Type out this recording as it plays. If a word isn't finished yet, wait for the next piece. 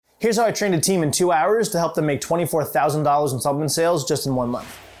Here's how I trained a team in 2 hours to help them make $24,000 in supplement sales just in 1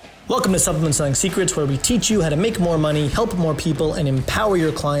 month. Welcome to Supplement Selling Secrets, where we teach you how to make more money, help more people, and empower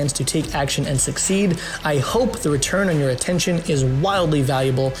your clients to take action and succeed. I hope the return on your attention is wildly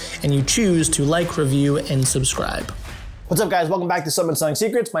valuable and you choose to like, review, and subscribe. What's up, guys? Welcome back to Supplement Selling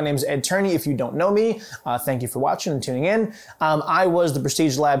Secrets. My name is Ed Turney. If you don't know me, thank you for watching and tuning in. I was the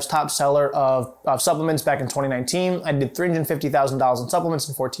Prestige Labs top seller of supplements back in 2019. I did $350,000 in supplements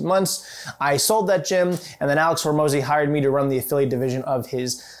in 14 months. I sold that gym, and then Alex Hormozi hired me to run the affiliate division of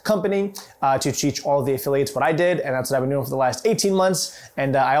his company to teach all of the affiliates what I did, and that's what I've been doing for the last 18 months.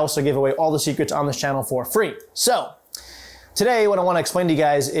 And I also give away all the secrets on this channel for free. So, today, what I want to explain to you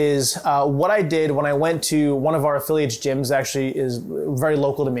guys is what I did when I went to one of our affiliates gyms. Actually is very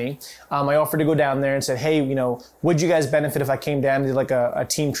local to me. I offered to go down there and said, hey, would you guys benefit if I came down and did like a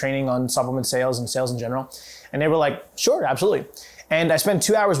team training on supplement sales and sales in general? And they were like, sure, absolutely. And I spent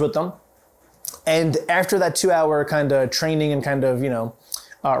 2 hours with them. And after that 2 hour kind of training and kind of,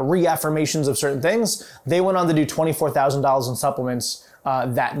 reaffirmations of certain things, they went on to do $24,000 in supplements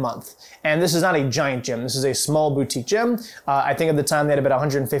that month. And this is not a giant gym. This is a small boutique gym. I think at the time they had about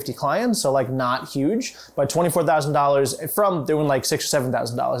 150 clients, so like not huge, but $24,000 from doing like $6,000 or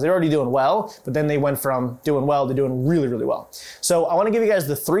 $7,000. They're already doing well, but then they went from doing well to doing really, really well. So I want to give you guys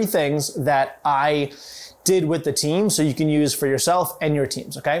the 3 things that I did with the team so you can use for yourself and your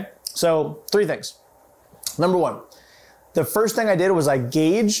teams, okay? So 3 things. Number 1, the first thing I did was I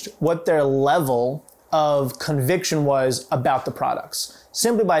gauged what their level of conviction was about the products.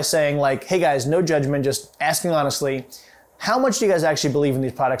 Simply by saying like, hey guys, no judgment, just asking honestly, how much do you guys actually believe in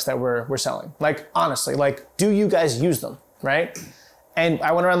these products that we're selling? Like honestly, like do you guys use them, right? And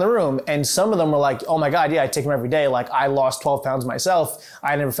I went around the room and some of them were like, oh my God, yeah, I take them every day. Like I lost 12 pounds myself.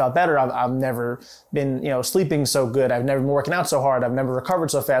 I never felt better. I've never been, sleeping so good. I've never been working out so hard. I've never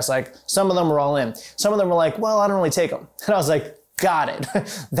recovered so fast. Like some of them were all in. Some of them were like, well, I don't really take them. And I was like, got it.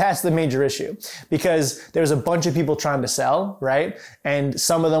 That's the major issue because there's a bunch of people trying to sell, right? And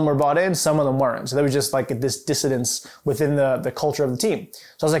some of them were bought in, some of them weren't. So there was just like this dissidence within the culture of the team.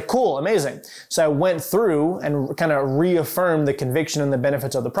 So I was like, cool, amazing. So I went through and kind of reaffirmed the conviction and the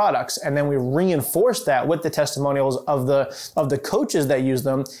benefits of the products. And then we reinforced that with the testimonials of the coaches that use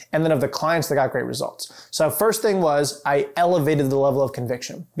them and then of the clients that got great results. So first thing was I elevated the level of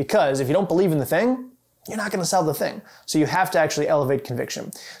conviction because if you don't believe in the thing, you're not going to sell the thing. So you have to actually elevate conviction.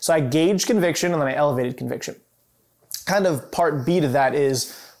 So I gauged conviction and then I elevated conviction. Kind of part B to that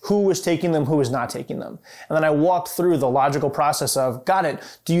is who was taking them, who was not taking them. And then I walked through the logical process of, got it,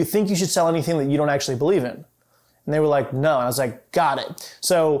 do you think you should sell anything that you don't actually believe in? And they were like, no. And I was like, got it.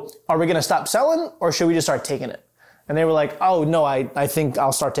 So are we going to stop selling or should we just start taking it? And they were like, oh no, I think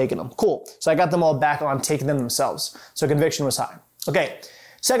I'll start taking them. Cool. So I got them all back on taking them themselves. So conviction was high. Okay.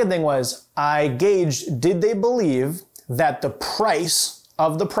 Second thing was I gauged, did they believe that the price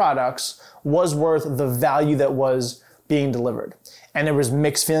of the products was worth the value that was being delivered? And there was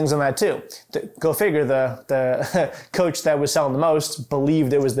mixed feelings on that too. Go figure, the coach that was selling the most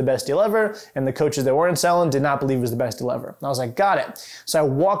believed it was the best deal ever, and the coaches that weren't selling did not believe it was the best deal ever. And I was like, got it. So I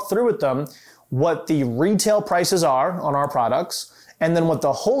walked through with them what the retail prices are on our products, and then what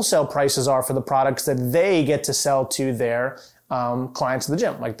the wholesale prices are for the products that they get to sell to their clients of the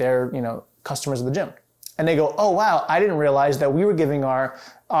gym, like they're, customers of the gym. And they go, oh wow, I didn't realize that we were giving our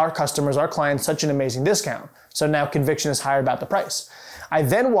customers, our clients, such an amazing discount. So now conviction is higher about the price. I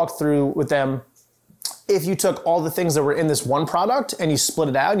then walked through with them, if you took all the things that were in this one product and you split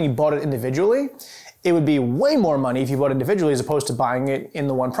it out and you bought it individually, it would be way more money if you bought it individually as opposed to buying it in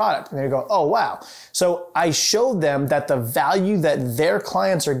the one product. And they go, oh wow. So I showed them that the value that their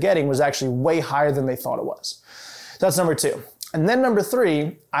clients are getting was actually way higher than they thought it was. So that's number 2. And then number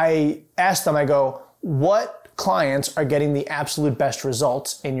 3, I asked them, I go, what clients are getting the absolute best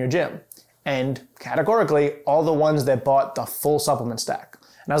results in your gym? And categorically, all the ones that bought the full supplement stack.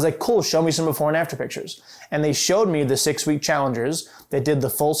 And I was like, cool, show me some before and after pictures. And they showed me the 6-week challengers that did the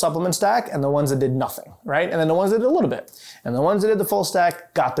full supplement stack and the ones that did nothing, right? And then the ones that did a little bit. And the ones that did the full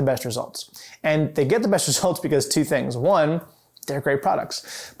stack got the best results. And they get the best results because 2 things. 1, they're great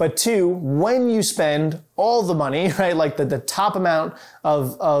products. But 2, when you spend all the money, right, like the top amount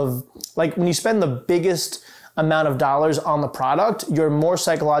of like when you spend the biggest amount of dollars on the product, you're more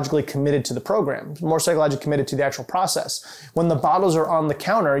psychologically committed to the program, more psychologically committed to the actual process. When the bottles are on the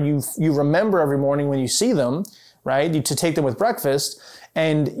counter, you remember every morning when you see them, right, to take them with breakfast,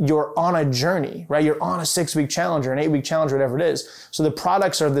 and you're on a journey, right? You're on a 6-week challenge or an 8-week challenge, whatever it is. So the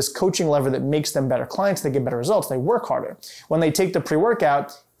products are this coaching lever that makes them better clients. They get better results. They work harder. When they take the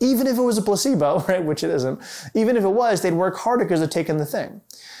pre-workout, even if it was a placebo, right, which it isn't, even if it was, they'd work harder because they're taking the thing.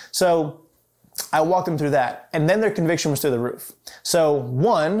 So I walked them through that, and then their conviction was through the roof. So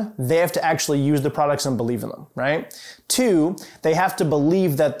 1, they have to actually use the products and believe in them, right? 2, they have to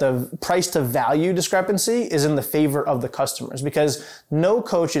believe that the price to value discrepancy is in the favor of the customers, because no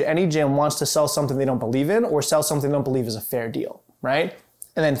coach at any gym wants to sell something they don't believe in or sell something they don't believe is a fair deal, right?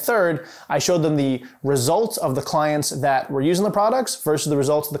 And then 3rd, I showed them the results of the clients that were using the products versus the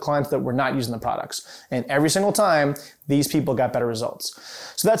results of the clients that were not using the products. And every single time, these people got better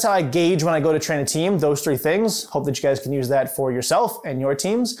results. So that's how I gauge when I go to train a team, those 3 things. Hope that you guys can use that for yourself and your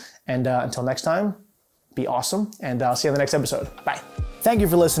teams. And until next time, be awesome. And I'll see you on the next episode. Bye. Thank you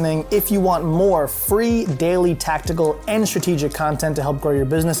for listening. If you want more free daily tactical and strategic content to help grow your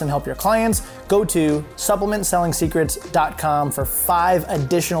business and help your clients, go to supplementsellingsecrets.com for 5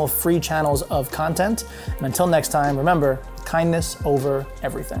 additional free channels of content. And until next time, remember, kindness over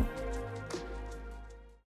everything.